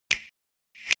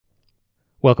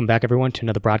Welcome back, everyone, to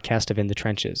another broadcast of In the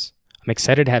Trenches. I'm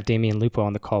excited to have Damian Lupo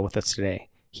on the call with us today.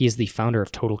 He is the founder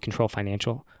of Total Control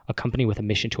Financial, a company with a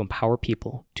mission to empower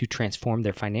people to transform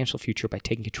their financial future by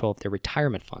taking control of their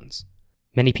retirement funds.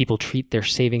 Many people treat their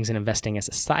savings and investing as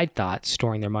a side thought,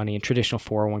 storing their money in traditional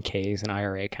 401ks and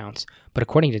IRA accounts. But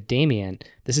according to Damian,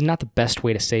 this is not the best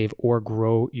way to save or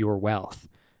grow your wealth.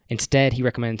 Instead, he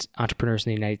recommends entrepreneurs in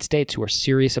the United States who are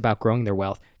serious about growing their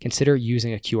wealth consider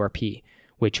using a QRP,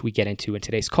 which we get into in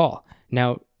today's call.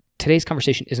 Now, today's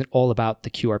conversation isn't all about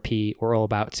the QRP or all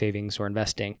about savings or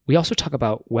investing. We also talk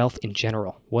about wealth in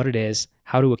general, what it is,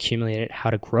 how to accumulate it,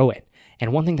 how to grow it.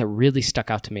 And one thing that really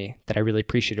stuck out to me that I really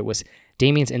appreciated was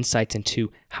Damian's insights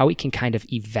into how he can kind of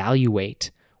evaluate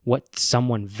what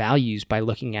someone values by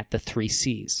looking at the 3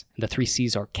 C's. The 3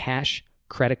 C's are cash,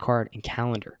 credit card, and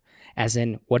calendar. As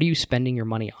in, what are you spending your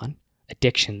money on?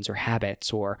 Addictions or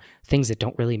habits or things that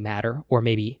don't really matter, or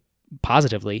maybe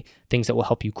positively, things that will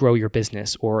help you grow your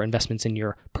business or investments in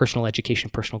your personal education,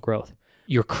 personal growth.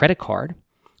 Your credit card,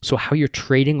 so how you're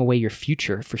trading away your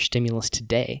future for stimulus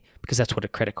today, because that's what a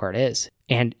credit card is.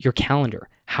 And your calendar,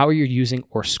 how you're using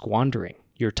or squandering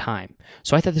your time.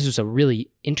 So I thought this was a really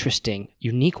interesting,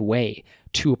 unique way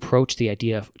to approach the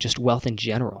idea of just wealth in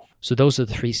general. So those are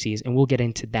the 3 C's, and we'll get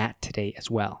into that today as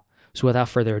well. So without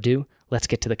further ado, let's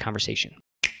get to the conversation.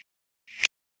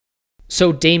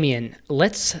 So Damian,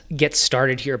 let's get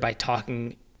started here by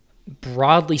talking,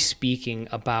 broadly speaking,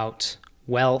 about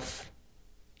wealth,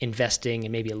 investing,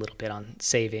 and maybe a little bit on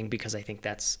saving, because I think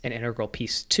that's an integral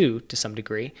piece too, to some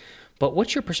degree. But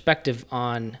what's your perspective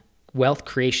on wealth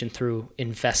creation through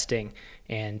investing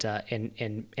and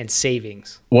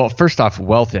savings? Well, first off,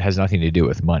 wealth, it has nothing to do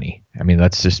with money. I mean,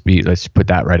 let's put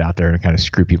that right out there and kind of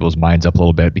screw people's minds up a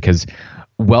little bit, because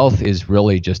wealth is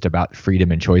really just about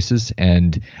freedom and choices,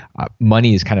 and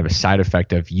money is kind of a side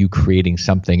effect of you creating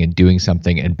something and doing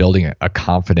something and building a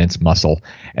confidence muscle.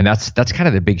 And that's kind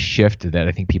of the big shift that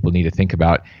I think people need to think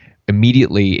about.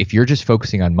 Immediately, if you're just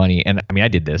focusing on money, and I mean, I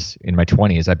did this in my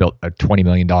 20s. I built a $20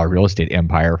 million real estate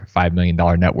empire, $5 million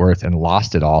net worth, and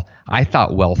lost it all. I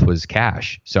thought wealth was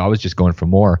cash, so I was just going for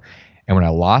more. And when I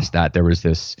lost that, there was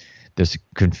this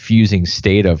confusing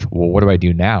state of, well, what do I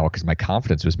do now? Because my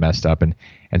confidence was messed up, and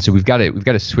so we've got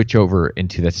to switch over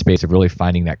into that space of really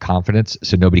finding that confidence,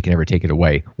 so nobody can ever take it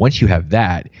away. Once you have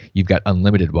that, you've got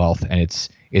unlimited wealth, and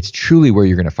it's truly where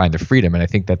you're going to find the freedom. And I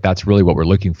think that's really what we're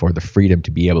looking for, the freedom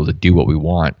to be able to do what we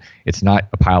want. It's not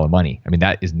a pile of money. I mean,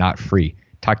 that is not free.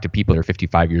 Talk to people that are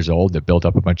 55 years old that built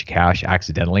up a bunch of cash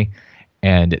accidentally,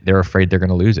 and they're afraid they're going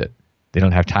to lose it. They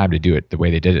don't have time to do it the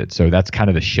way they did it. So that's kind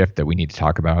of the shift that we need to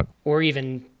talk about. Or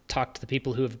even talk to the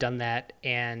people who have done that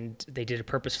and they did it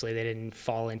purposefully. They didn't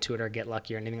fall into it or get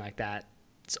lucky or anything like that.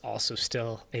 It's also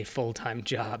still a full-time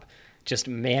job, just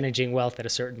managing wealth at a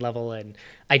certain level. And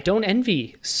I don't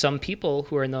envy some people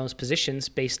who are in those positions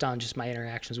based on just my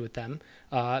interactions with them,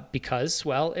 because,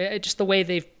 well, just the way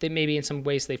they maybe in some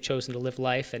ways they've chosen to live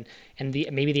life, and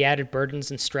maybe the added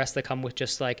burdens and stress that come with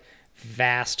just like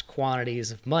vast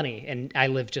quantities of money. And I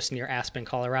live just near Aspen,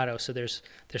 Colorado, so there's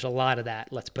a lot of that,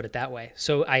 let's put it that way.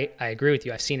 So I agree with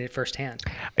you. I've seen it firsthand.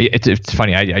 It's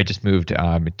funny. I just moved to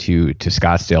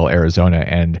Scottsdale, Arizona,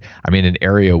 and I'm in an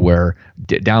area where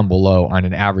down below on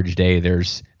an average day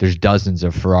there's dozens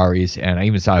of Ferraris, and I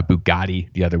even saw a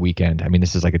Bugatti the other weekend. I mean,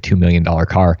 this is like a $2 million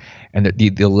car, and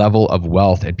the level of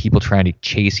wealth and people trying to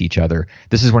chase each other.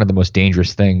 This is one of the most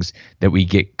dangerous things, that we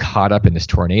get caught up in this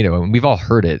tornado, and we've all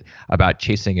heard it about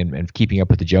chasing and keeping up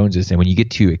with the Joneses. And when you get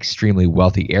to extremely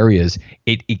wealthy areas,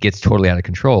 it gets totally out of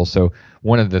control. So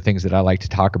one of the things that I like to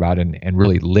talk about and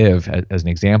really live as an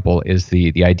example is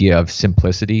the idea of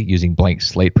simplicity, using blank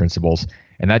slate principles.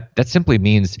 And that simply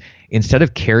means, instead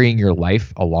of carrying your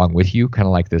life along with you, kind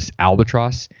of like this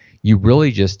albatross, you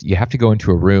really you have to go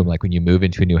into a room, like when you move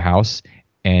into a new house,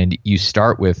 and you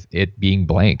start with it being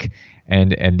blank,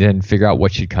 and then figure out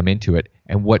what should come into it.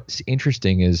 And what's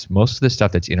interesting is most of the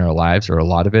stuff that's in our lives, or a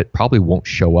lot of it, probably won't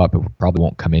show up. It probably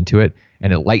won't come into it,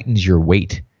 and it lightens your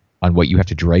weight on what you have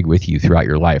to drag with you throughout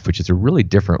your life, which is a really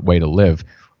different way to live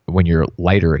when you're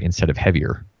lighter instead of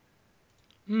heavier.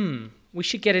 We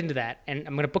should get into that, and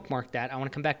I'm going to bookmark that. I want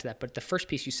to come back to that. But the first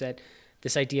piece you said,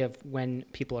 this idea of when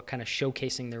people are kind of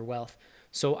showcasing their wealth.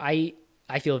 So I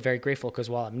feel very grateful, because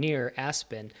while I'm near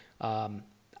Aspen, I'm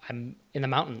in the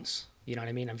mountains. You know what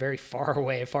I mean? I'm very far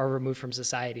away, far removed from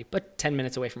society, but 10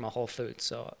 minutes away from a Whole Foods,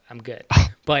 so I'm good.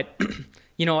 But,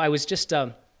 I was just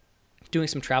doing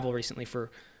some travel recently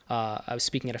I was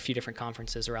speaking at a few different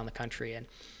conferences around the country,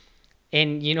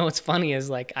 and what's funny is,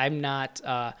 like, I'm not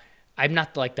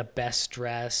like the best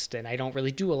dressed, and I don't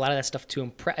really do a lot of that stuff to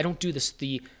impress. I don't do the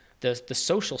the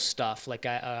social stuff, like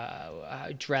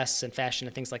dress and fashion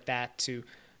and things like that,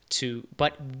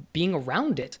 but being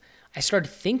around it, I started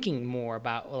thinking more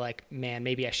about like, man,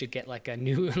 maybe I should get like a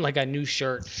new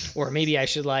shirt, or maybe I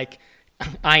should like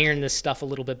iron this stuff a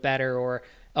little bit better, or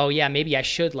oh yeah, maybe I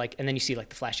should like, and then you see like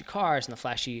the flashy cars and the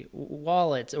flashy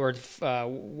wallets or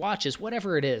watches,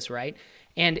 whatever it is, right?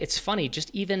 And it's funny, just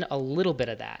even a little bit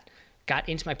of that got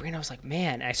into my brain. I was like,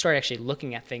 man, and I started actually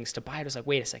looking at things to buy. I was like,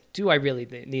 wait a sec, do I really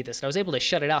need this? And I was able to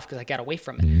shut it off because I got away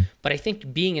from it. Mm-hmm. But I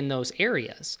think being in those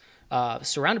areas,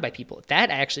 surrounded by people, that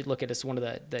I actually look at as one of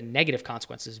the negative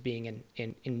consequences of being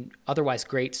in otherwise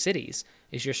great cities,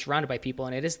 is you're surrounded by people,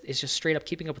 and it's just straight up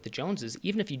keeping up with the Joneses.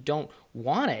 Even if you don't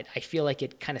want it, I feel like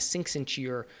it kind of sinks into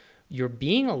your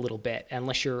being a little bit,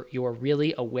 unless you're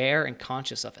really aware and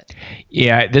conscious of it.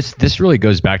 Yeah, this really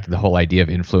goes back to the whole idea of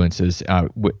influences.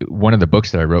 One of the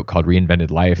books that I wrote called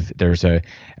Reinvented Life, there's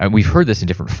we've heard this in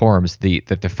different forms,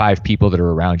 that the 5 people that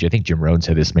are around you. I think Jim Rohn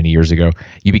said this many years ago.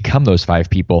 You become those 5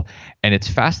 people, and it's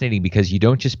fascinating because you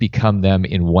don't just become them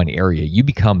in one area. You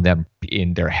become them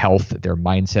in their health, their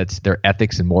mindsets, their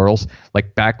ethics and morals.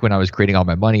 Like back when I was creating All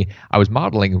My Money, I was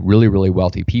modeling really, really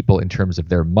wealthy people in terms of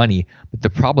their money. But the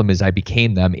problem is I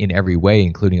became them in every way,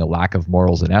 including a lack of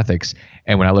morals and ethics.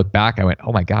 And when I look back, I went,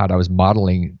 oh my God, I was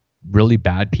modeling really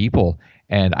bad people,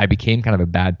 and I became kind of a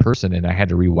bad person, and I had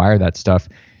to rewire that stuff.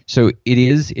 So it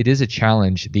is a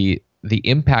challenge. The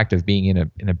impact of being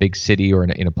in a big city or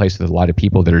in a place with a lot of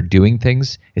people that are doing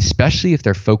things, especially if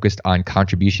they're focused on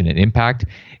contribution and impact,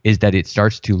 is that it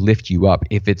starts to lift you up.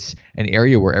 If it's an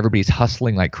area where everybody's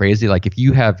hustling like crazy, like if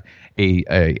you have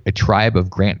a tribe of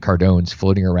Grant Cardones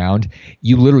floating around,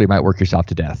 you literally might work yourself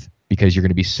to death because you're going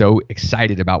to be so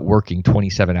excited about working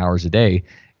 27 hours a day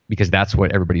because that's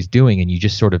what everybody's doing, and you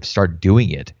just sort of start doing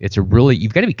it.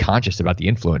 You've got to be conscious about the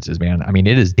influences, man. I mean,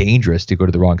 it is dangerous to go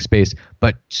to the wrong space,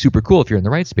 but super cool if you're in the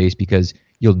right space because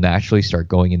you'll naturally start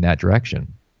going in that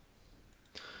direction.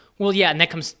 Well, yeah, and that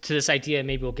comes to this idea,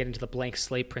 maybe we'll get into the blank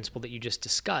slate principle that you just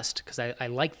discussed, because I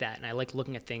like that, and I like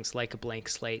looking at things like a blank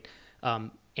slate.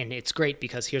 And it's great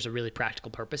because here's a really practical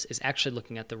purpose, is actually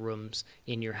looking at the rooms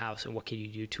in your house and what can you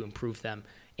do to improve them.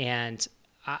 And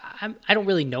I don't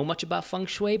really know much about feng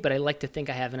shui, but I like to think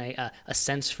I have a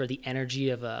sense for the energy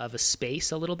of a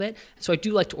space a little bit. So I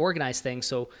do like to organize things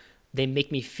so they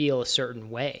make me feel a certain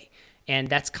way. And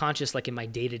that's conscious, like in my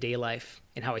day-to-day life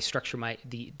and how I structure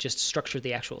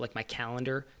the actual, like my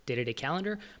calendar, day-to-day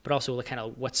calendar, but also like kind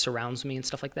of what surrounds me and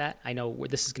stuff like that. I know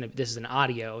this is an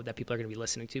audio that people are going to be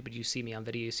listening to, but you see me on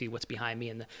video, you see what's behind me,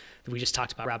 and we just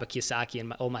talked about Robert Kiyosaki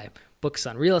and all my books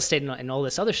on real estate and all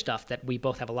this other stuff that we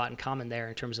both have a lot in common there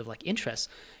in terms of like interests.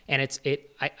 And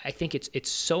I think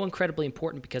it's so incredibly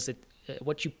important because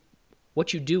what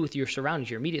you do with your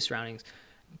surroundings, your immediate surroundings,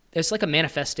 it's like a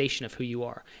manifestation of who you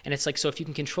are. And it's like, so if you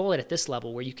can control it at this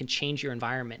level where you can change your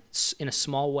environment in a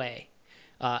small way,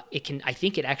 I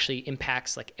think it actually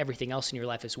impacts like everything else in your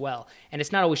life as well. And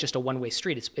it's not always just a one-way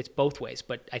street. It's both ways.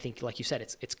 But I think, like you said,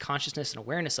 it's consciousness and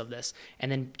awareness of this,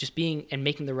 and then just being and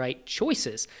making the right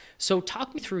choices. So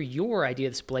talk me through your idea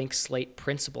of this blank slate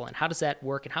principle, and how does that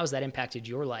work, and how has that impacted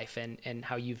your life and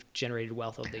how you've generated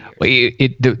wealth over the years?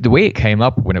 Well, the way it came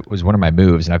up when it was one of my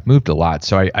moves, and I've moved a lot.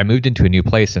 So I moved into a new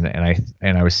place, and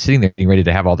I was sitting there getting ready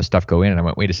to have all the stuff go in, and I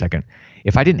went, wait a second.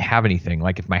 If I didn't have anything,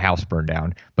 like if my house burned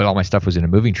down, but all my stuff was in a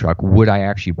moving truck, would I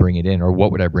actually bring it in, or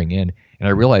what would I bring in? And I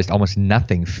realized almost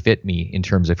nothing fit me in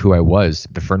terms of who I was,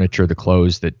 the furniture, the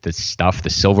clothes, the stuff,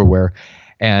 the silverware.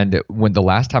 And when the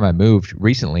last time I moved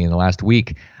recently in the last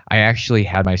week, I actually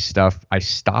had my stuff, I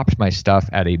stopped my stuff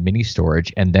at a mini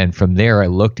storage. And then from there, I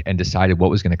looked and decided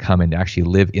what was going to come and actually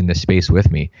live in the space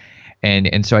with me.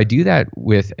 And so I do that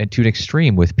to an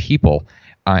extreme with people.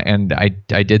 And I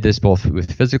did this both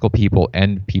with physical people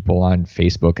and people on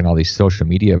Facebook and all these social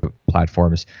media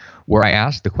platforms, where I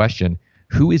asked the question,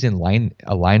 who is in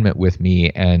alignment with me,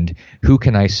 and who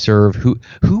can I serve?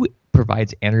 Who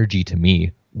provides energy to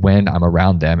me when I'm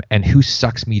around them, and who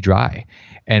sucks me dry?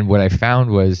 And what I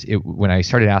found was when I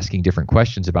started asking different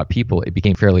questions about people, it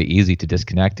became fairly easy to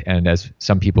disconnect, and as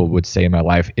some people would say in my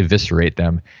life, eviscerate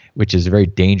them, which is a very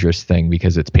dangerous thing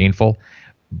because it's painful.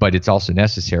 But it's also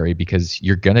necessary because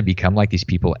you're going to become like these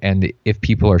people. And if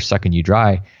people are sucking you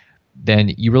dry,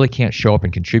 then you really can't show up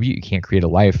and contribute. You can't create a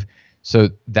life. So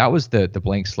that was the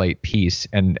blank slate piece.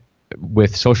 And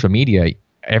with social media,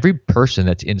 every person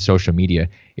that's in social media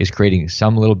is creating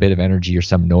some little bit of energy or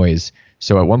some noise.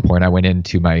 So at one point I went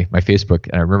into my Facebook,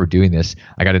 and I remember doing this.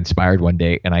 I got inspired one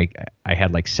day, and I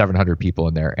had like 700 people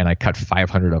in there, and I cut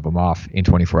 500 of them off in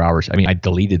 24 hours. I mean, I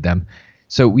deleted them.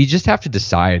 So we just have to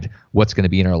decide what's going to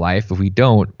be in our life. If we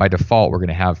don't, by default, we're going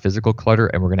to have physical clutter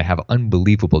and we're going to have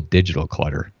unbelievable digital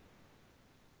clutter.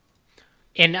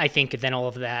 And I think then all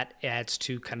of that adds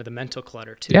to kind of the mental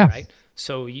clutter too, Yeah. right?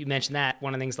 So you mentioned that.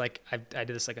 One of the things, like I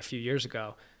did this like a few years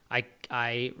ago.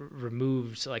 I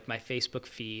removed like my Facebook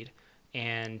feed,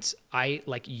 and I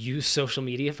like use social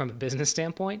media from a business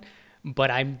standpoint,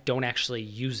 but I don't actually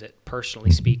use it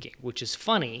personally speaking, which is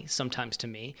funny sometimes to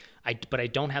me. But I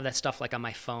don't have that stuff like on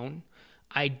my phone.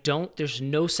 There's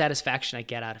no satisfaction I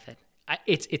get out of it.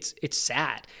 It's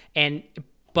sad. And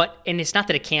it's not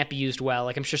that it can't be used well.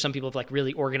 Like I'm sure some people have like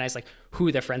really organized like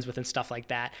who they're friends with and stuff like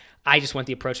that. I just went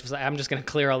the approach of like, I'm just going to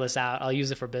clear all this out. I'll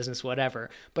use it for business, whatever.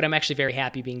 But I'm actually very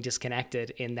happy being disconnected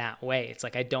in that way. It's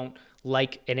like I don't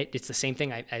like, and it's the same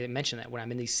thing. I mentioned that when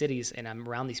I'm in these cities and I'm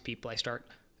around these people, I start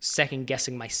second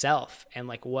guessing myself and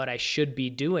like what I should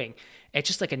be doing. It's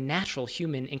just like a natural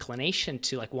human inclination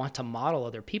to like want to model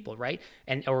other people, right?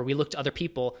 Or we look to other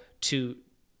people to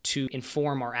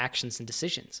inform our actions and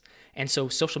decisions. And so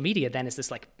social media then is this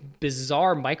like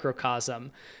bizarre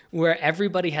microcosm where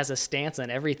everybody has a stance on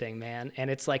everything, man.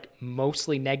 And it's like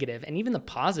mostly negative. And even the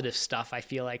positive stuff I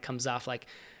feel like comes off like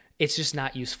it's just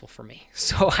not useful for me.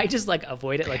 So I just like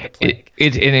avoid it like the plague.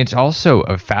 And it's also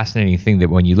a fascinating thing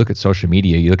that when you look at social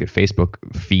media, you look at Facebook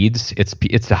feeds, it's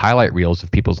the highlight reels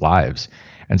of people's lives.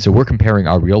 And so we're comparing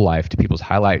our real life to people's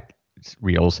highlight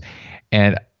reels.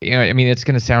 And I mean, it's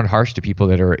going to sound harsh to people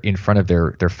that are in front of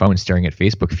their phone staring at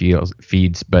Facebook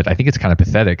feeds, but I think it's kind of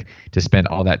pathetic to spend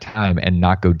all that time and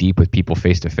not go deep with people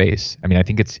face to face. I mean, I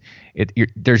think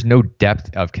there's no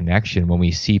depth of connection when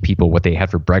we see people, what they had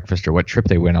for breakfast or what trip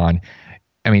they went on.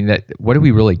 I mean, what are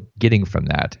we really getting from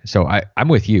that? So I'm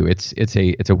with you. It's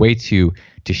a way to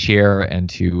share and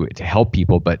to help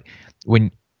people, but when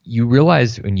you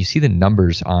realize, when you see the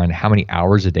numbers on how many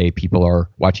hours a day people are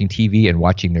watching TV and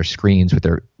watching their screens with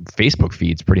their Facebook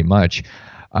feeds, pretty much,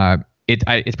 it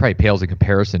probably pales in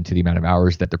comparison to the amount of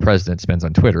hours that the president spends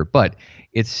on Twitter. But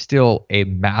it's still a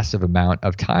massive amount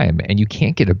of time, and you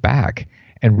can't get it back.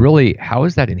 And really, how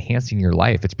is that enhancing your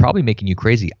life? It's probably making you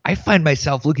crazy. I find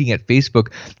myself looking at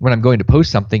Facebook when I'm going to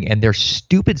post something, and their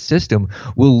stupid system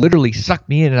will literally suck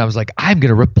me in. And I was like, I'm going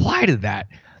to reply to that.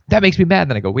 That makes me mad.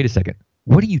 And then I go, wait a second.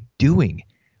 What are you doing?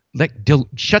 Like,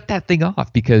 shut that thing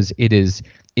off, because it is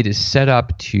set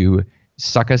up to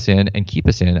suck us in and keep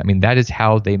us in. I mean, that is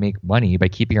how they make money, by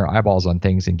keeping our eyeballs on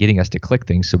things and getting us to click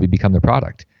things so we become the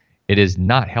product. It is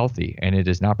not healthy, and it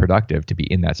is not productive to be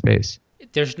in that space.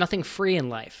 There's nothing free in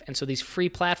life. And so these free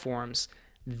platforms,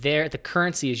 the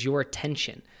currency is your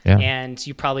attention. Yeah. And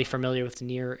you're probably familiar with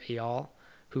Nir Eyal,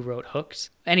 who wrote Hooked.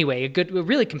 Anyway, a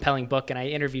really compelling book, and I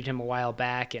interviewed him a while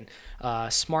back, and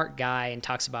smart guy, and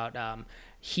talks about,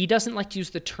 he doesn't like to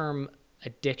use the term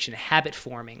addiction, habit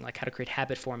forming, like how to create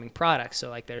habit forming products.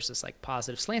 So like there's this like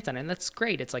positive slant on it, and that's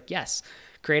great. It's like, yes,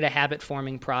 create a habit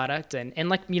forming product. And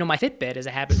like, my Fitbit is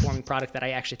a habit forming product that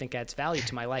I actually think adds value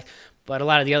to my life, but a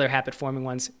lot of the other habit forming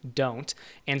ones don't.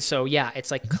 And so, yeah,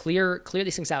 it's like clear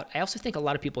these things out. I also think a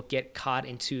lot of people get caught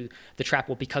into the trap,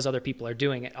 well, because other people are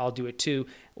doing it, I'll do it too.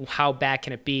 How bad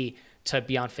can it be to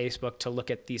be on Facebook, to look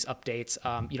at these updates?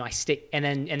 I stay, and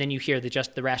then you hear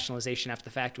the rationalization after the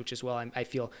fact, which is, well, I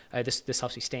feel this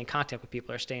helps me stay in contact with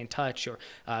people, or stay in touch, or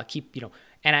keep,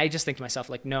 and I just think to myself,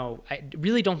 like, no, I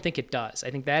really don't think it does. I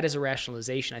think that is a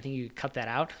rationalization. I think you could cut that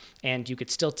out, and you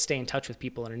could still stay in touch with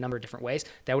people in a number of different ways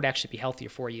that would actually be healthier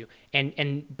for you.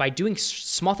 And by doing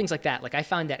small things like that, like I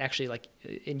find that actually, like,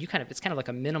 and it's kind of like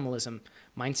a minimalism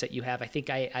mindset you have. I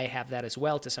think I have that as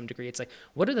well to some degree. It's like,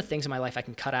 what are the things in my life I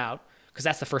can cut out? Because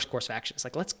that's the first course of action. It's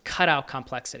like, let's cut out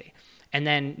complexity. And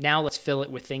then now let's fill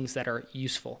it with things that are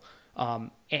useful.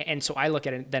 And so I look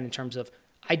at it then in terms of,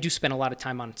 I do spend a lot of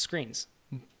time on screens,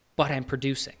 but I'm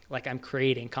producing, like I'm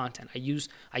creating content. I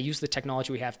use the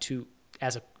technology we have to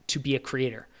be a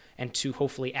creator and to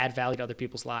hopefully add value to other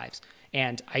people's lives.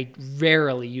 And I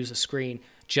rarely use a screen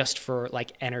just for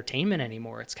like entertainment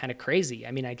anymore. It's kind of crazy.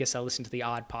 I mean, I guess I'll listen to the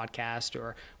odd podcast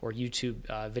or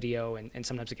YouTube video, and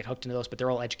sometimes I get hooked into those, but they're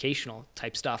all educational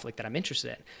type stuff like that I'm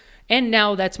interested in. And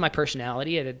now that's my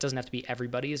personality, and it doesn't have to be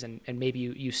everybody's. And maybe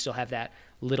you still have that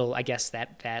little, I guess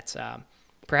that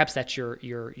perhaps that's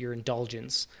your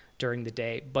indulgence during the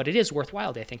day, but it is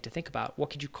worthwhile, I think, to think about what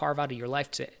could you carve out of your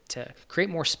life to create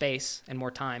more space and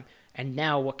more time. And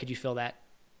now what could you fill that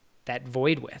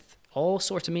void with? All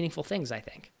sorts of meaningful things, I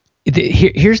think.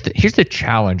 Here's the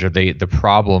challenge, or the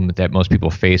problem that most people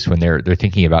face when they're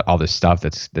thinking about all this stuff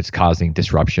that's causing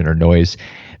disruption or noise.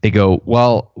 They go,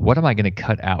 well, what am I going to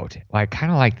cut out? Well, I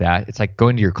kind of like that. It's like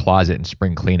going to your closet and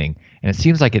spring cleaning, and it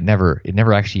seems like it never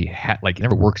actually like it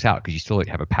never works out because you still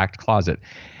have a packed closet.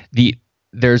 The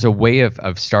There's a way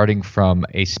of starting from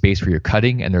a space where you're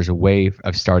cutting, and there's a way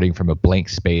of starting from a blank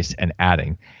space and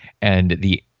adding. And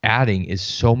the adding is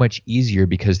so much easier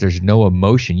because there's no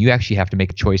emotion. You actually have to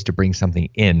make a choice to bring something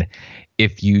in.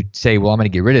 If you say, well, I'm going to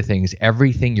get rid of things,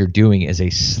 everything you're doing is a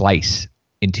slice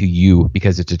into you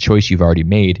because it's a choice you've already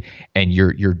made, and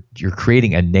you're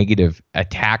creating a negative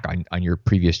attack on your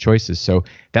previous choices. So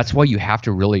that's why you have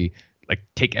to really like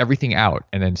take everything out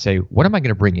and then say, what am I going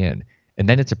to bring in? And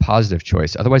then it's a positive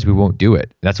choice. Otherwise, we won't do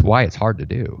it. That's why it's hard to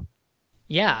do.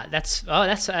 Yeah, that's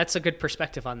a good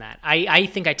perspective on that. I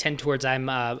think I tend towards I'm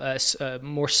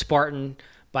more Spartan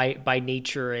by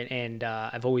nature, and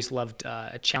I've always loved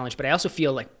a challenge. But I also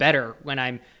feel like better when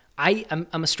I'm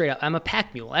a straight up, I'm a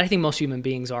pack mule. And I think most human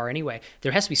beings are anyway.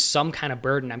 There has to be some kind of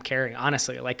burden I'm carrying,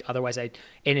 honestly. Like otherwise and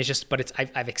it's just, but it's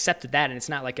I've accepted that, and it's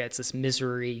not like it's this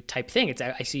misery type thing.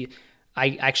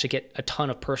 I actually get a ton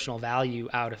of personal value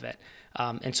out of it.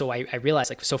 And so I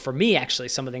realized, like, so for me, actually,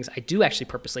 some of the things I do actually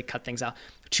purposely cut things out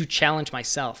to challenge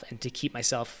myself and to keep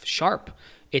myself sharp.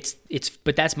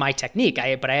 But that's my technique.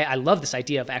 I love this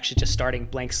idea of actually just starting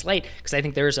blank slate, because I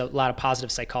think there's a lot of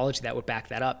positive psychology that would back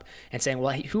that up and saying,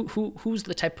 well, who's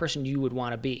the type of person you would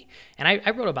want to be? And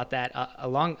I wrote about that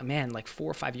like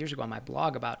 4 or 5 years ago on my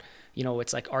blog about,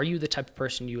 it's like, are you the type of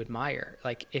person you admire?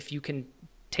 Like, if you can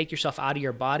take yourself out of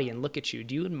your body and look at you,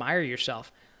 do you admire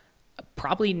yourself?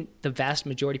 Probably the vast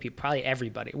majority of people, probably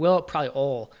everybody, well, probably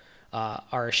all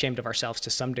are ashamed of ourselves to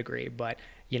some degree, but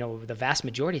the vast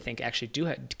majority, I think, actually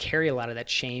do carry a lot of that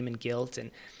shame and guilt.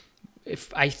 And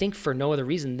if I think for no other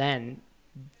reason than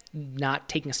not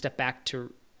taking a step back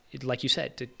to, like you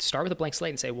said, to start with a blank slate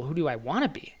and say, well, who do I want to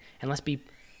be? And let's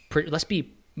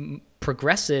be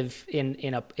progressive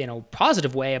in a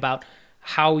positive way about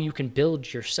how you can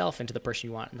build yourself into the person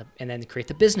you want, and then create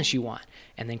the business you want,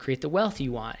 and then create the wealth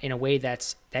you want in a way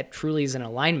that truly is in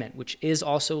alignment, which is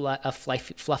also a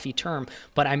fluffy term,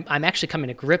 but I'm actually coming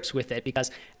to grips with it because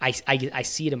I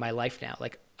see it in my life now.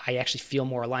 Like, I actually feel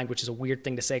more aligned, which is a weird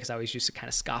thing to say because I always used to kind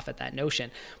of scoff at that notion,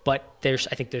 but I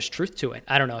think there's truth to it.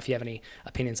 I don't know if you have any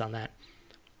opinions on that.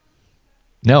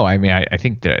 No, I mean, I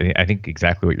think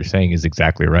exactly what you're saying is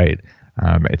exactly right.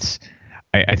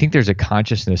 I think there's a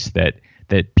consciousness that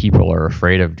people are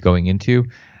afraid of going into.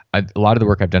 A lot of the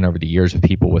work I've done over the years with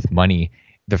people with money,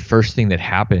 the first thing that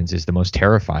happens is the most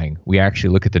terrifying. We actually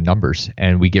look at the numbers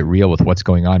and we get real with what's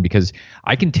going on, because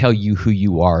I can tell you who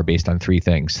you are based on 3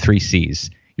 things, 3 C's: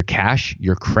 your cash,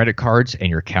 your credit cards, and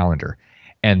your calendar.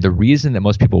 And the reason that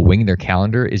most people wing their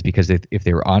calendar is because if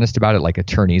they were honest about it, like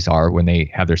attorneys are when they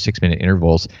have their 6-minute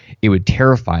intervals, it would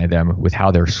terrify them with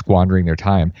how they're squandering their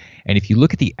time. And if you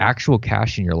look at the actual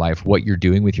cash in your life, what you're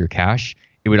doing with your cash,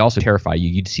 it would also terrify you.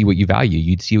 You'd see what you value.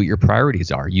 You'd see what your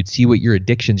priorities are. You'd see what your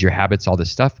addictions, your habits, all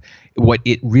this stuff, what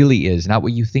it really is, not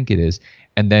what you think it is.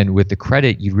 And then with the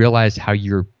credit, you realize how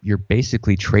you're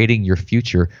basically trading your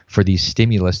future for these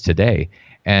stimulus today.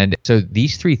 And so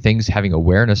these 3 things, having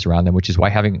awareness around them, which is why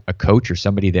having a coach or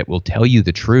somebody that will tell you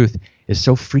the truth is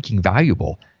so freaking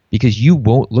valuable, because you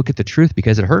won't look at the truth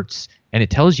because it hurts and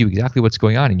it tells you exactly what's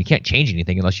going on, and you can't change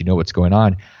anything unless you know what's going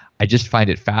on. I just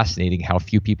find it fascinating how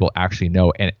few people actually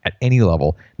know. And at any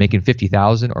level, making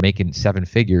 50,000 or making 7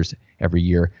 figures every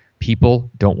year, people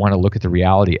don't want to look at the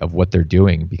reality of what they're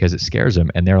doing because it scares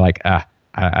them. And they're like,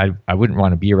 I wouldn't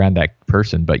want to be around that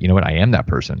person, but you know what? I am that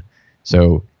person.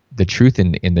 So the truth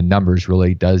in the numbers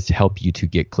really does help you to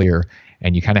get clear,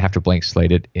 and you kind of have to blank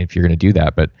slate it if you're going to do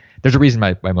that. But there's a reason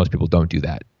why most people don't do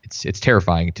that. It's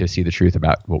terrifying to see the truth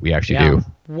about what we actually do.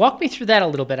 Walk me through that a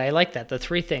little bit. I like that. The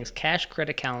 3 things: cash,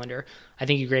 credit, calendar. I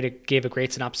think you gave a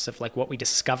great synopsis of like what we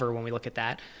discover when we look at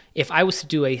that. If I was to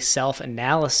do a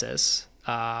self-analysis,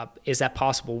 is that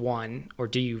possible, one, or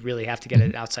do you really have to get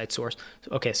an outside source?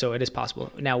 Okay, so it is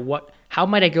possible. Now, how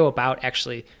might I go about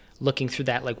actually looking through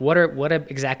that? Like, what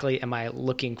exactly am I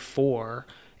looking for?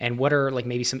 And what are like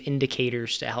maybe some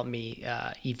indicators to help me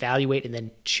evaluate and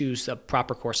then choose the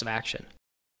proper course of action?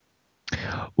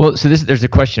 Well, so there's a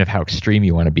question of how extreme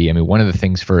you want to be. I mean, one of the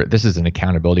things this is an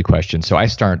accountability question. So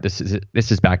this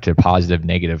is back to positive,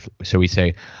 negative. So we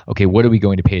say, okay, what are we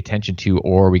going to pay attention to,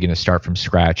 or are we going to start from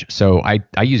scratch? So I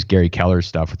use Gary Keller's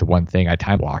stuff with the one thing I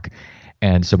time block.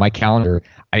 And so my calendar,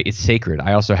 it's sacred.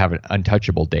 I also have an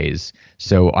untouchable days.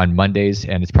 So on Mondays,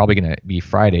 and it's probably going to be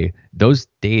Friday, those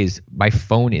days, my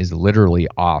phone is literally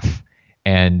off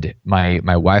and my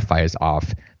Wi-Fi is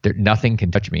off. Nothing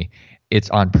can touch me. It's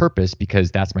on purpose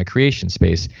because that's my creation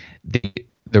space.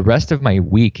 the rest of my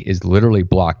week is literally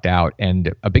blocked out.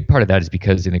 And a big part of that is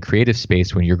because in the creative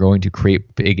space, when you're going to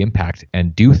create big impact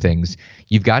and do things,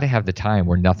 you've got to have the time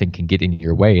where nothing can get in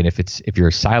your way. And if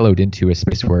you're siloed into a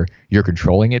space where you're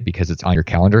controlling it because it's on your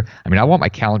calendar, I mean, I want my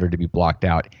calendar to be blocked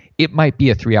out. It might be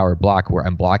a 3-hour block where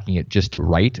I'm blocking it just to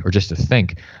write or just to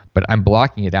think, but I'm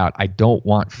blocking it out. I don't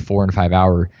want 4 and 5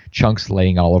 hour chunks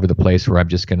laying all over the place where I'm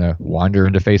just going to wander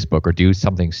into Facebook or do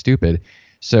something stupid.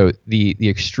 So the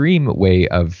extreme way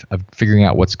of figuring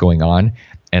out what's going on,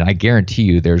 and I guarantee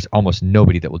you there's almost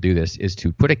nobody that will do this, is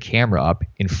to put a camera up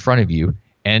in front of you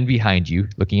and behind you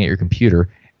looking at your computer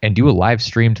and do a live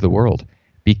stream to the world.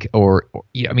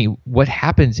 I mean, what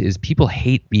happens is people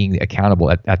hate being accountable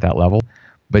at that level.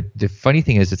 But the funny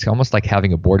thing is, it's almost like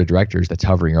having a board of directors that's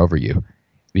hovering over you,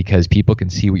 because people can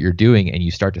see what you're doing and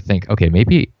you start to think, okay,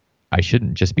 maybe I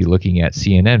shouldn't just be looking at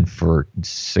CNN for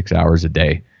 6 hours a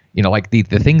day. Like the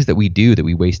things that we do that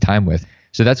we waste time with.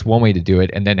 So that's one way to do it.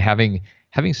 And then having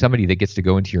somebody that gets to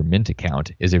go into your Mint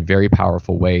account is a very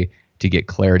powerful way to get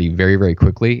clarity very, very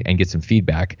quickly and get some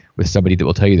feedback with somebody that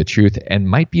will tell you the truth and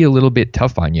might be a little bit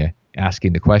tough on you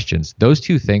asking the questions. Those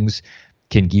two things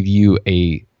can give you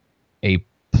a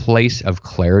place of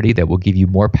clarity that will give you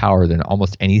more power than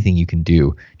almost anything you can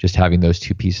do, just having those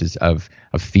two pieces of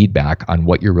feedback on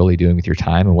what you're really doing with your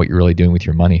time and what you're really doing with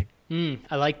your money.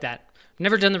 I like that. I've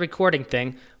never done the recording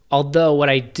thing, although what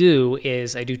I do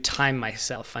is I do time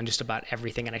myself on just about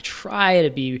everything, and I try to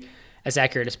be as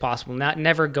accurate as possible,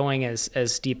 never going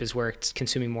as deep as where it's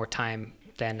consuming more time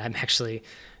than I'm actually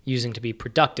using to be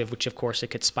productive, which of course it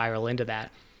could spiral into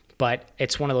that. But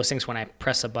it's one of those things when I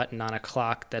press a button on a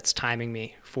clock that's timing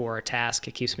me for a task,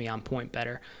 it keeps me on point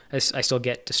better. I still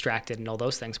get distracted and all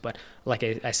those things. But like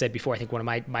I said before, I think one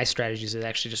of my strategies is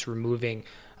actually just removing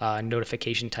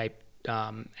notification type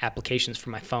applications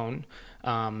from my phone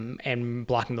and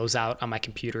blocking those out on my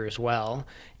computer as well.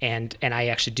 And I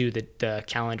actually do the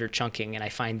calendar chunking, and I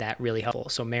find that really helpful.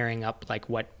 So marrying up like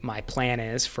what my plan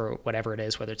is for whatever it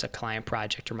is, whether it's a client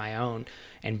project or my own,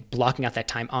 and blocking out that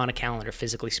time on a calendar,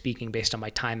 physically speaking, based on my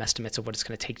time estimates of what it's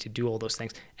going to take to do all those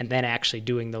things, and then actually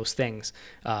doing those things.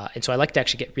 And so I like to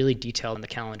actually get really detailed in the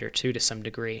calendar too, to some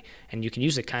degree. And you can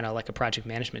use it kind of like a project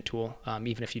management tool,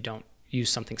 even if you don't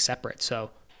use something separate. So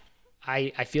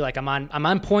I feel like I'm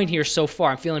on point here so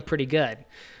far. I'm feeling pretty good.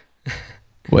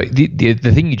 Well, the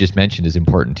thing you just mentioned is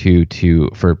important too,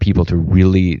 for people to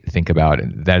really think about,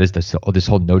 and that is this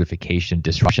whole notification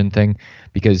disruption thing,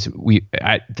 because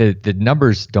the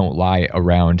numbers don't lie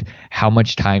around how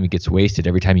much time gets wasted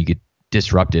every time you get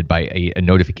disrupted by a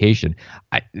notification.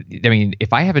 I mean,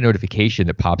 if I have a notification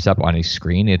that pops up on a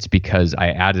screen, it's because I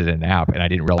added an app and I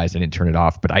didn't realize I didn't turn it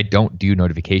off. But I don't do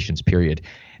notifications, period.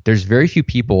 There's very few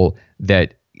people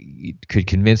that could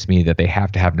convince me that they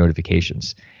have to have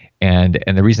notifications. And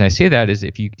the reason I say that is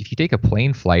if you take a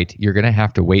plane flight, you're going to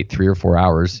have to wait 3 or 4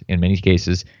 hours in many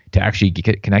cases to actually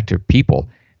connect to people.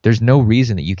 There's no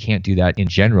reason that you can't do that in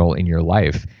general in your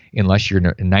life, unless you're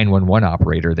a 911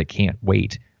 operator that can't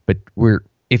wait. But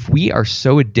if we are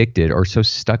so addicted or so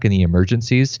stuck in the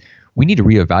emergencies, we need to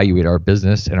reevaluate our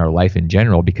business and our life in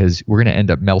general, because we're going to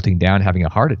end up melting down, having a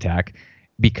heart attack,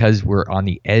 because we're on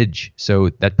the edge. So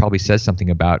that probably says something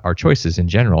about our choices in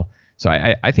general. So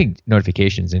I think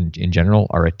notifications in general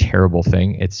are a terrible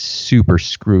thing. It's super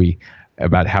screwy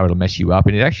about how it'll mess you up,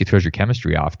 and it actually throws your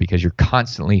chemistry off because you're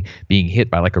constantly being hit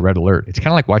by like a red alert. It's kind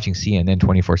of like watching CNN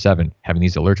 24/7, having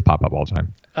these alerts pop up all the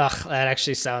time. Ugh, that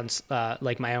actually sounds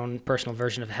like my own personal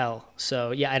version of hell.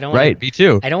 So yeah, I don't. Right, me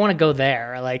too. I don't want to go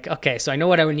there. Like, okay, so I know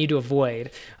what I would need to avoid,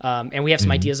 and we have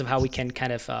some ideas of how we can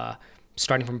kind of,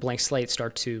 starting from blank slate,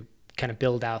 start to kind of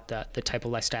build out the type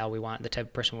of lifestyle we want, the type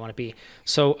of person we want to be.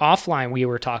 So offline, we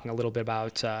were talking a little bit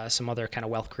about some other kind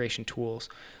of wealth creation tools.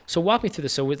 So walk me through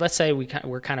this. So let's say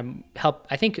we're kind of help.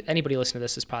 I think anybody listening to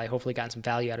this has probably hopefully gotten some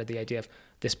value out of the idea of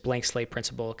this blank slate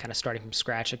principle, kind of starting from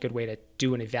scratch. A good way to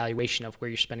do an evaluation of where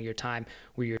you're spending your time,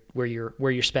 where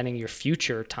you're spending your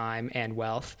future time and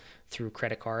wealth through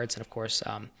credit cards, and of course,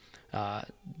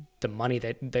 the money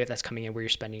that's coming in, where you're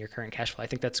spending your current cash flow. I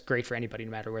think that's great for anybody,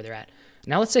 no matter where they're at.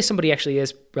 Now, let's say somebody actually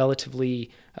is relatively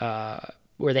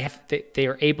where they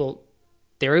are able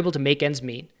to make ends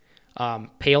meet,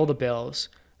 pay all the bills.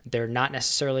 They're not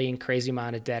necessarily in crazy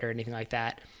amount of debt or anything like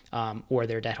that, or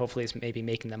their debt hopefully is maybe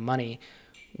making them money.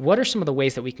 What are some of the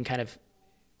ways that we can kind of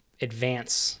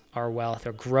advance our wealth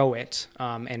or grow it?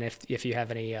 And if you have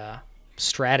any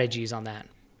strategies on that.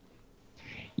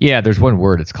 Yeah, there's one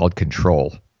word. It's called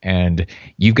control. And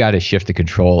you've got to shift the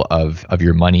control of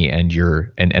your money and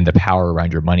and the power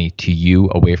around your money to you,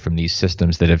 away from these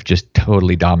systems that have just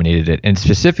totally dominated it. And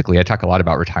specifically, I talk a lot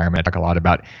about retirement. I talk a lot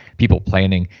about people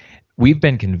planning. We've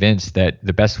been convinced that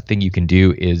the best thing you can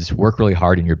do is work really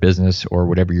hard in your business or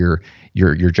whatever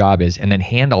your job is, and then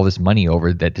hand all this money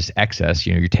over, that this excess,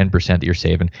 your 10% that you're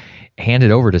saving, hand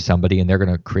it over to somebody, and they're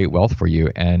going to create wealth for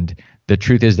you. And the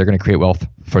truth is, they're going to create wealth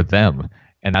for them,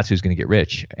 and that's who's going to get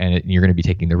rich, and you're going to be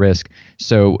taking the risk.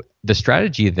 So the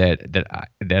strategy that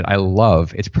I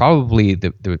love, it's probably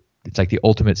it's like the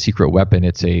ultimate secret weapon.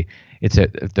 It's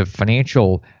the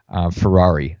financial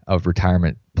Ferrari of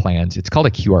retirement plans. It's called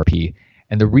a QRP.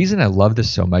 And the reason I love this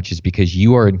so much is because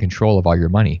you are in control of all your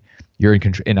money. You're in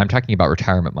control, and I'm talking about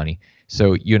retirement money.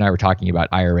 So you and I were talking about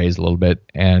IRAs a little bit,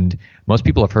 and most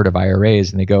people have heard of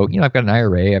IRAs, and they go, I've got an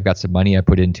IRA, I've got some money I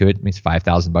put into it. It means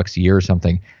 $5,000 a year or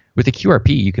something. With a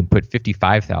QRP, you can put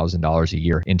 $55,000 a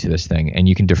year into this thing, and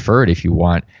you can defer it if you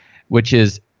want, which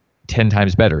is 10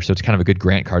 times better. So it's kind of a good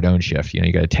Grant Cardone shift.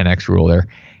 You got a 10x rule there.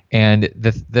 And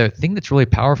the thing that's really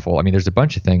powerful, there's a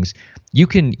bunch of things. You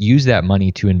can use that money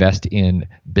to invest in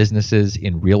businesses,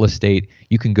 in real estate.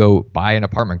 You can go buy an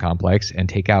apartment complex and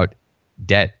take out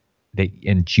debt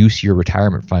and juice your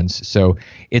retirement funds. So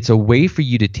it's a way for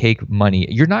you to take money.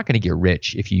 You're not going to get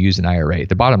rich if you use an IRA.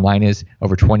 The bottom line is,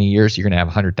 over 20 years, you're going to have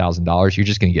 $100,000. You're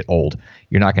just going to get old.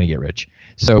 You're not going to get rich.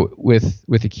 So with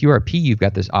a QRP, you've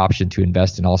got this option to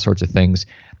invest in all sorts of things.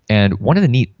 And one of the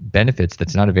neat benefits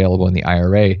that's not available in the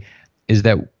IRA is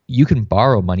that you can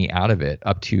borrow money out of it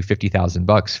up to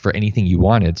 $50,000 for anything you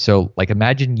wanted. So like,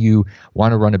 imagine you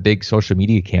want to run a big social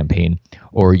media campaign,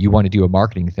 or you want to do a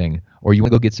marketing thing, or you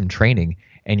want to go get some training,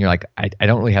 and you're like, I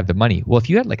don't really have the money. Well, if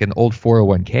you had like an old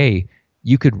 401k,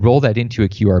 you could roll that into a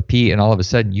QRP, and all of a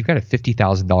sudden you've got a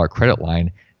 $50,000 credit line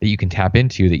that you can tap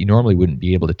into that you normally wouldn't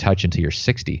be able to touch until you're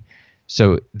 60.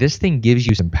 So this thing gives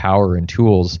you some power and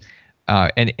tools.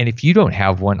 And if you don't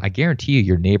have one, I guarantee you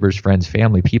your neighbors, friends,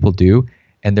 family, people do.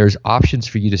 And there's options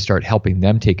for you to start helping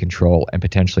them take control and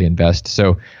potentially invest.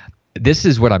 So this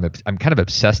is what I'm kind of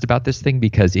obsessed about this thing,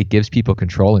 because it gives people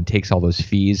control and takes all those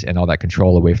fees and all that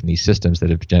control away from these systems that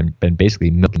have been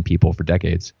basically milking people for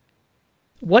decades.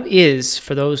 What is,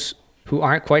 for those who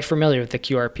aren't quite familiar with the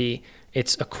QRP,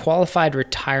 it's a qualified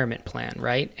retirement plan,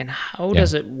 right? And how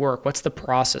does it work? What's the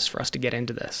process for us to get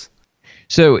into this?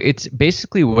 So it's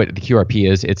basically what the QRP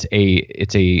is. It's a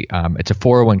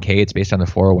 401k. It's based on the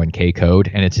 401k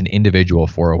code, and it's an individual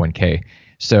 401k.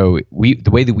 So the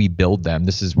way that we build them,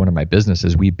 this is one of my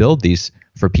businesses. We build these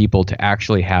for people to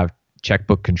actually have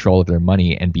checkbook control of their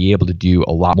money and be able to do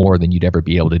a lot more than you'd ever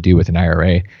be able to do with an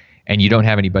IRA. And you don't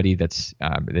have anybody that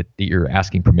you're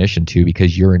asking permission to,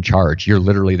 because you're in charge. You're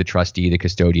literally the trustee, the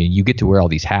custodian. You get to wear all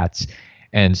these hats.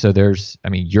 And so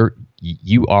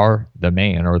you are the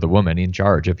man or the woman in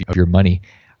charge of your money.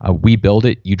 We build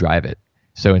it, you drive it.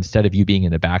 So instead of you being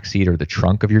in the back seat or the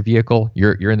trunk of your vehicle,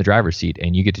 you're in the driver's seat,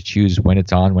 and you get to choose when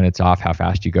it's on, when it's off, how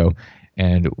fast you go,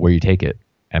 and where you take it.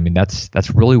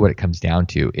 That's really what it comes down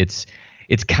to. It's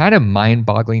kind of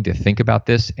mind-boggling to think about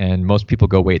this, and most people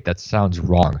go, wait, that sounds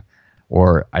wrong,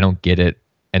 or I don't get it.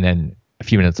 And then a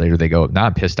few minutes later they go, nah,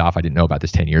 I'm pissed off. I didn't know about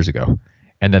this 10 years ago.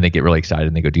 And then they get really excited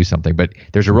and they go do something. But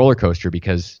there's a roller coaster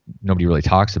because nobody really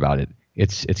talks about it.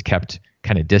 It's kept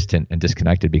kind of distant and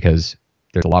disconnected because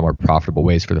there's a lot more profitable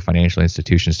ways for the financial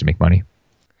institutions to make money.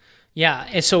 Yeah.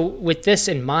 And so with this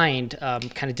in mind,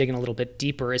 kind of digging a little bit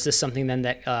deeper, is this something then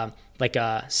that like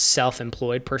a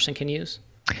self-employed person can use?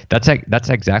 That's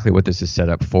exactly what this is set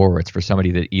up for. It's for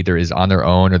somebody that either is on their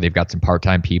own or they've got some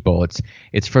part-time people.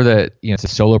 It's for it's the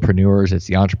solopreneurs, it's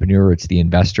the entrepreneur, it's the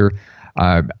investor.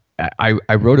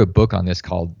 I wrote a book on this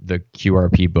called the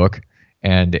QRP book,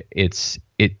 and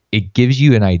it gives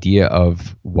you an idea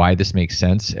of why this makes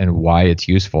sense and why it's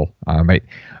useful.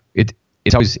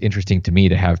 It's always interesting to me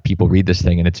to have people read this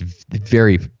thing, and it's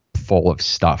very full of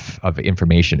stuff, of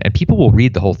information, and people will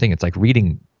read the whole thing. It's like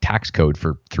reading tax code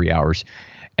for 3 hours,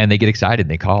 and they get excited and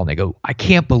they call and they go, I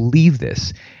can't believe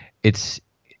this. This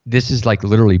is like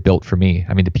literally built for me.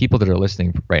 The people that are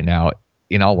listening right now,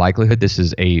 in all likelihood, this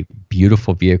is a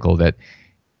beautiful vehicle that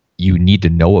you need to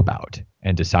know about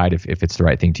and decide if it's the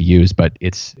right thing to use. But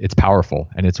it's powerful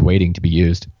and it's waiting to be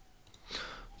used.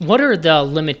 What are the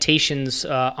limitations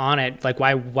on it? Like,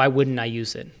 why wouldn't I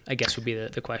use it? I guess would be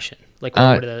the question. Like,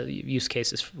 what are the use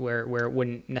cases where it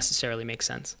wouldn't necessarily make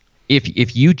sense?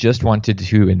 If you just wanted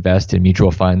to invest in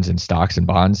mutual funds and stocks and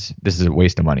bonds, this is a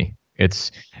waste of money. It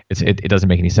doesn't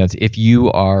make any sense. If you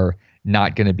are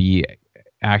not going to be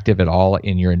active at all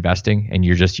in your investing and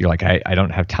you're like, I don't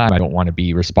have time, I don't want to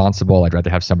be responsible, I'd rather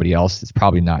have somebody else, it's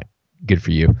probably not good for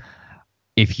you.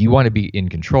 if you want to be in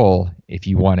control, if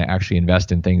you want to actually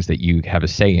invest in things that you have a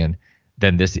say in,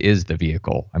 then this is the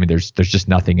vehicle. I mean, there's just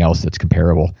nothing else that's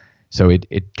comparable. So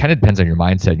it kind of depends on your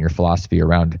mindset and your philosophy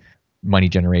around money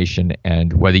generation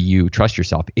and whether you trust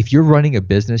yourself. If you're running a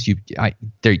business, you've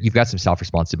got some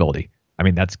self-responsibility. I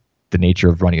mean, that's the nature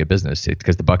of running a business,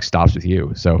 because the buck stops with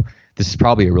you. So this is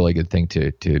probably a really good thing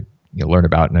to learn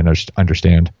about and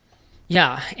understand.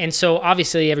 Yeah, and so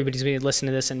obviously everybody's going to listen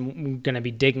to this and going to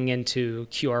be digging into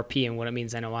QRP and what it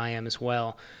means. I know I am as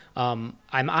well. I'm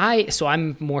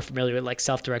more familiar with like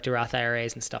self-directed Roth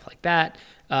IRAs and stuff like that.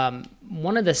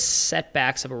 One of the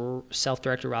setbacks of a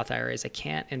self-directed Roth IRA is I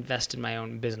can't invest in my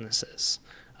own businesses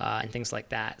and things like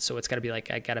that. So it's got to be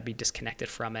like I got to be disconnected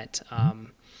from it.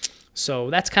 So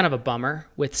that's kind of a bummer.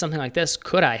 With something like this,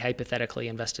 could I hypothetically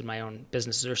invest in my own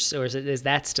businesses, or is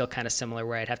that still kind of similar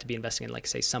where I'd have to be investing in, like,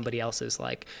 say, somebody else's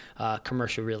like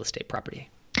commercial real estate property?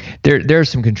 There are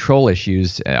some control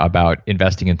issues about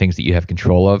investing in things that you have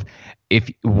control of. If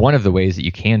one of the ways that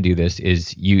you can do this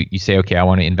is you say, okay, I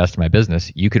want to invest in my business.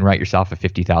 You can write yourself a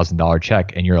 $50,000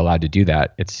 check, and you're allowed to do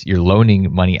that. You're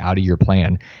loaning money out of your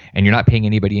plan, and you're not paying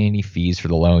anybody any fees for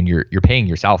the loan. You're paying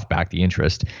yourself back the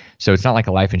interest. So it's not like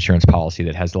a life insurance policy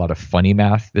that has a lot of funny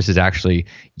math. This is actually,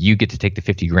 you get to take the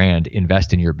 50 grand,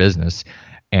 invest in your business,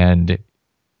 and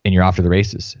you're off to the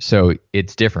races. So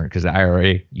it's different because the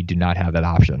IRA, you do not have that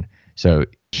option. So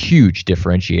huge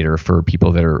differentiator for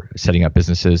people that are setting up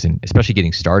businesses and especially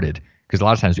getting started, because a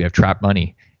lot of times we have trapped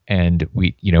money and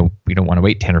we don't want to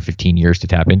wait 10 or 15 years to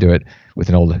tap into it with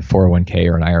an old 401k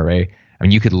or an IRA. I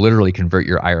mean, you could literally convert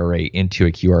your IRA into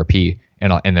a QRP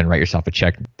and then write yourself a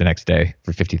check the next day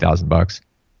for $50,000.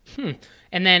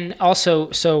 And then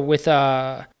also, so with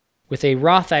a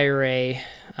Roth IRA,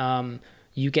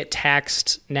 you get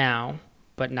taxed now,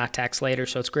 but not taxed later.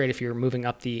 So it's great if you're moving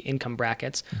up the income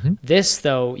brackets. Mm-hmm. This,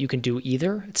 though, you can do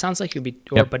either. It sounds like it could be,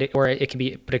 it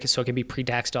can be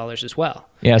pre-tax dollars as well.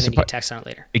 Yeah, and then you get taxed on it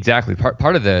later. Exactly.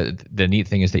 Part of the neat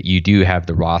thing is that you do have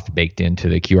the Roth baked into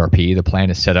the QRP. The plan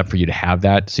is set up for you to have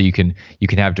that, so you can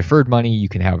have deferred money, you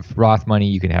can have Roth money,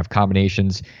 you can have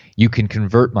combinations, you can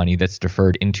convert money that's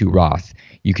deferred into Roth.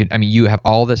 You have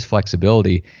all this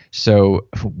flexibility. So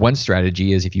one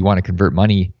strategy is if you want to convert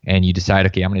money and you decide,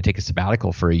 okay, I'm going to take a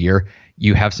sabbatical for a year,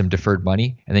 you have some deferred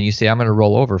money, and then you say, I'm going to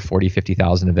roll over 40,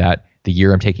 50,000 of that the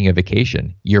year I'm taking a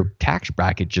vacation. Your tax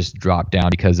bracket just dropped down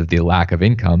because of the lack of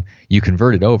income. You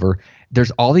convert it over.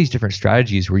 There's all these different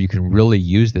strategies where you can really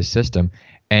use this system.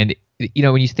 And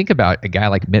when you think about a guy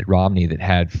like Mitt Romney that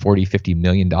had $40-50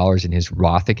 million in his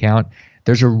Roth account,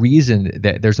 there's a reason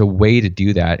that there's a way to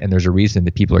do that, and there's a reason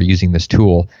that people are using this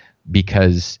tool,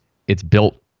 because it's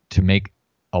built to make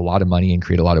a lot of money and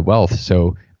create a lot of wealth.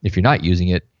 So if you're not using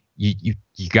it, you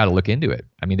got to look into it.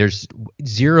 I mean, there's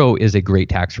zero is a great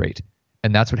tax rate,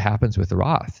 and that's what happens with the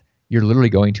Roth. You're literally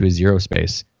going to a zero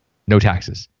space, no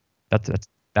taxes.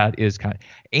 That is kind of,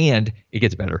 and it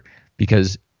gets better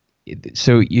because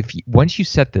once you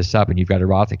set this up and you've got a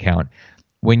Roth account,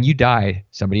 when you die,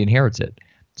 somebody inherits it.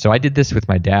 So I did this with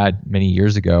my dad many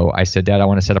years ago. I said, Dad, I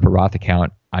want to set up a Roth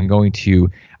account. I'm going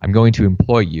to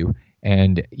employ you,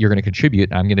 and you're going to contribute,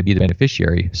 and I'm going to be the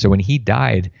beneficiary. So when he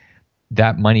died,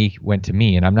 that money went to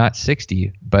me, and I'm not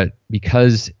 60, but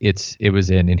because it was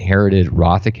an inherited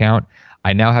Roth account,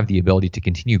 I now have the ability to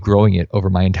continue growing it over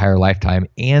my entire lifetime,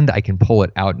 and I can pull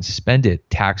it out and spend it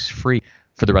tax-free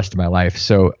for the rest of my life.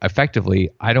 So effectively,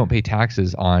 I don't pay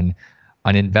taxes on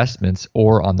investments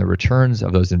or on the returns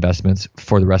of those investments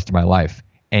for the rest of my life.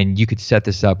 And you could set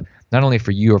this up not only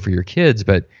for you or for your kids,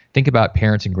 but think about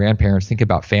parents and grandparents. Think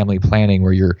about family planning,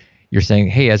 where you're saying,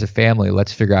 hey, as a family,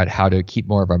 let's figure out how to keep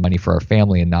more of our money for our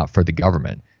family and not for the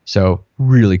government. So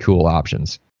really cool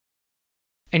options.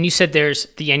 And you said there's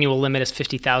the annual limit is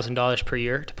 $50,000 per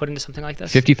year to put into something like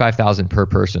this? $55,000 per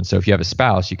person. So if you have a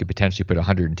spouse, you could potentially put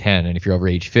 110, and if you're over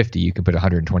age 50, you can put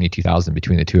 122,000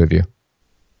 between the two of you.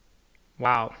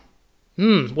 Wow.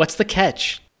 What's the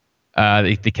catch?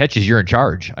 The catch is you're in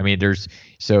charge. I mean,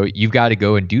 so you've got to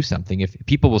go and do something. If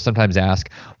people will sometimes ask,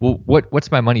 well,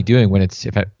 what's my money doing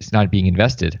if it's not being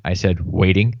invested? I said,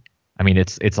 waiting. I mean,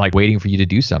 it's like waiting for you to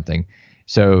do something.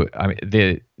 So I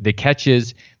mean, the catch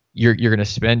is you're going to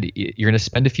spend a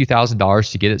few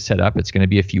 $1,000s to get it set up. It's going to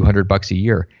be a few $100 a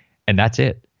year, and that's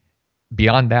it.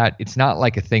 Beyond that, it's not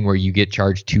like a thing where you get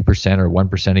charged 2% or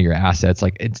 1% of your assets.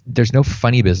 There's no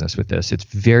funny business with this. It's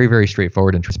very, very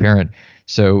straightforward and transparent.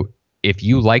 So if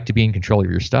you like to be in control of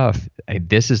your stuff,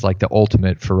 this is like the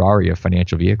ultimate Ferrari of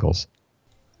financial vehicles.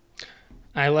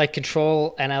 I like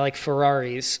control and I like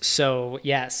Ferraris. So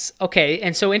yes. Okay.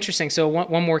 And so interesting. So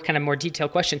one more kind of more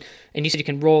detailed question. And you said you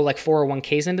can roll like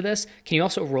 401ks into this. Can you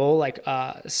also roll like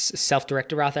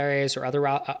self-directed Roth IRAs or other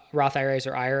Roth IRAs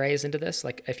or IRAs into this?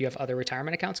 Like if you have other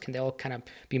retirement accounts, can they all kind of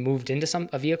be moved into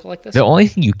a vehicle like this? The only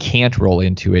thing you can't roll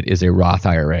into it is a Roth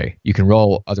IRA. You can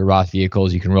roll other Roth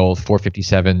vehicles. You can roll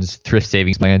 457s, thrift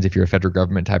savings plans if you're a federal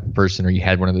government type of person or you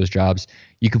had one of those jobs.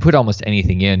 You can put almost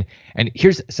anything in. And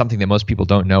here's something that most people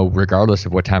don't know, regardless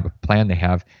of what type of plan they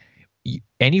have.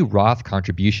 Any Roth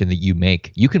contribution that you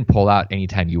make, you can pull out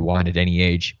anytime you want at any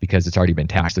age because it's already been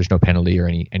taxed. There's no penalty or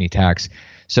any tax.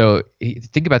 So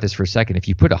think about this for a second. If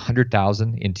you put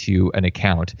 $100,000 into an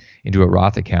account, into a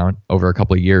Roth account over a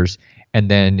couple of years,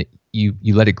 and then you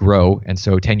let it grow, and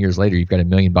so 10 years later you've got $1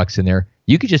 million in there,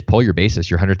 you could just pull your basis,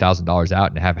 your $100,000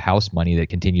 out, and have house money that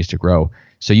continues to grow.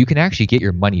 So you can actually get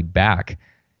your money back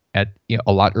at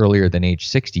a lot earlier than age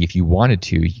 60 if you wanted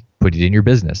to. You put it in your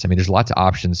business. I mean, there's lots of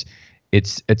options.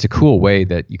 It's a cool way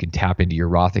that you can tap into your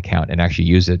Roth account and actually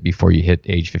use it before you hit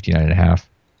age 59 and a half.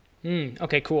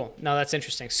 Okay, cool. No, that's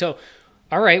interesting. So,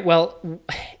 all right. Well,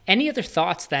 any other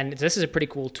thoughts then? This is a pretty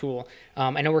cool tool.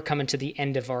 I know we're coming to the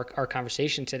end of our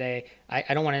conversation today.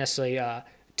 I don't want to necessarily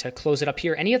to close it up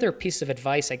here. Any other piece of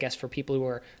advice, I guess, for people who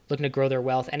are looking to grow their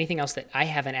wealth? Anything else that I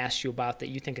haven't asked you about that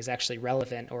you think is actually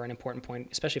relevant or an important point,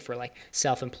 especially for like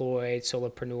self-employed,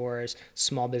 solopreneurs,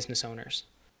 small business owners?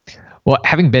 Well,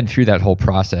 having been through that whole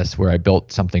process where I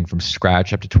built something from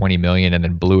scratch up to 20 million and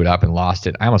then blew it up and lost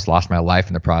it, I almost lost my life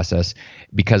in the process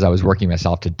because I was working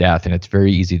myself to death. And it's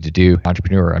very easy to do.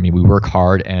 Entrepreneur, I mean, we work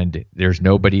hard and there's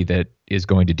nobody that is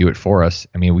going to do it for us.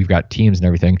 I mean, we've got teams and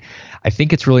everything. I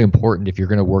think it's really important if you're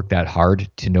going to work that hard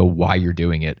to know why you're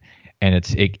doing it. And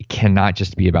it cannot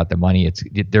just be about the money.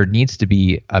 There needs to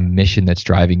be a mission that's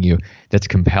driving you, that's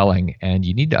compelling, and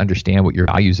you need to understand what your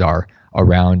values are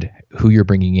around who you're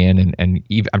bringing in. And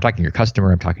even, I'm talking to your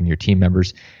customer, I'm talking to your team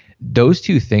members. Those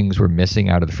two things were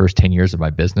missing out of the first 10 years of my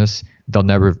business. They'll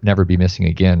never be missing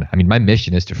again. I mean, my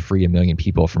mission is to free 1 million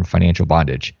people from financial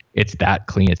bondage. It's that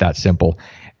clean. It's that simple.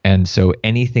 And so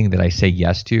anything that I say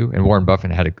yes to, and Warren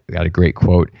Buffett had a great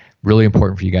quote, really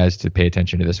important for you guys to pay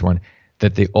attention to this one,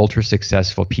 that the ultra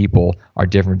successful people are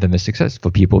different than the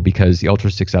successful people because the ultra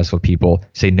successful people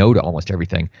say no to almost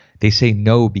everything. They say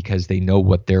no because they know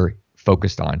what they're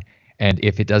focused on. And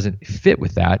if it doesn't fit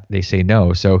with that, they say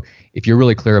no. So if you're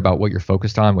really clear about what you're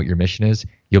focused on, what your mission is,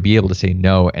 you'll be able to say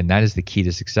no. And that is the key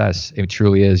to success. It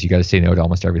truly is. You got to say no to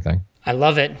almost everything. I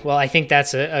love it. Well, I think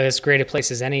that's as great a place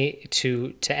as any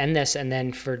to end this. And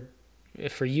then for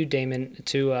you, Damon,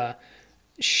 to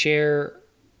share,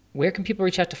 where can people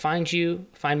reach out to find you,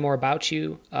 find more about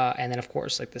you? And then, of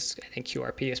course, like this, I think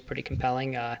QRP is pretty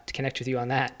compelling to connect with you on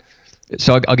that.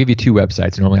 So I'll give you 2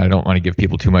 websites. Normally, I don't want to give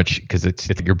people too much because it's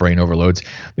your brain overloads.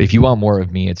 But if you want more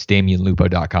of me, it's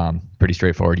DamienLupo.com. Pretty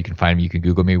straightforward. You can find me. You can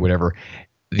Google me, whatever.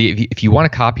 If you want a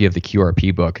copy of the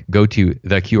QRP book, go to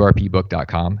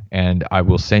theqrpbook.com and I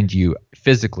will send you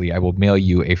physically, I will mail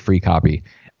you a free copy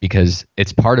because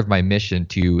it's part of my mission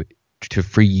to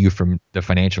free you from the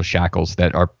financial shackles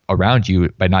that are around you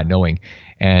by not knowing.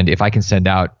 And if I can send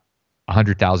out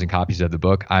 100,000 copies of the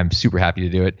book, I'm super happy to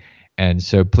do it. And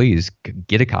so please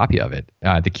get a copy of it,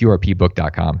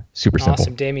 theqrpbook.com. Super simple.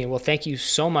 Awesome, Damien. Well, thank you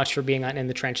so much for being on In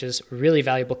the Trenches. Really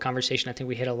valuable conversation. I think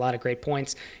we hit a lot of great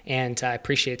points, and I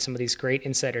appreciate some of these great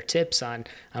insider tips on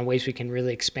ways we can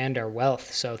really expand our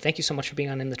wealth. So thank you so much for being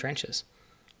on In the Trenches.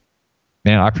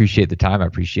 Man, I appreciate the time. I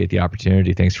appreciate the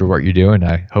opportunity. Thanks for what you're doing.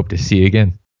 I hope to see you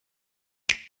again.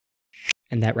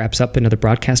 And that wraps up another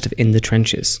broadcast of In the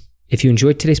Trenches. If you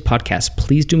enjoyed today's podcast,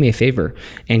 please do me a favor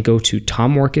and go to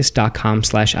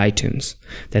tomworkes.com/iTunes.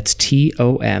 That's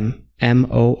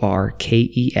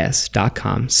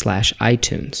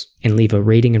TOMMORKES.com/iTunes and leave a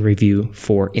rating and review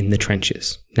for In the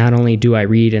Trenches. Not only do I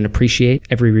read and appreciate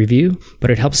every review,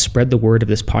 but it helps spread the word of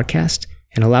this podcast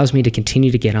and allows me to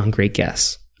continue to get on great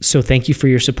guests. So thank you for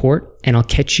your support, and I'll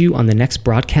catch you on the next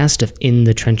broadcast of In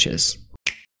the Trenches.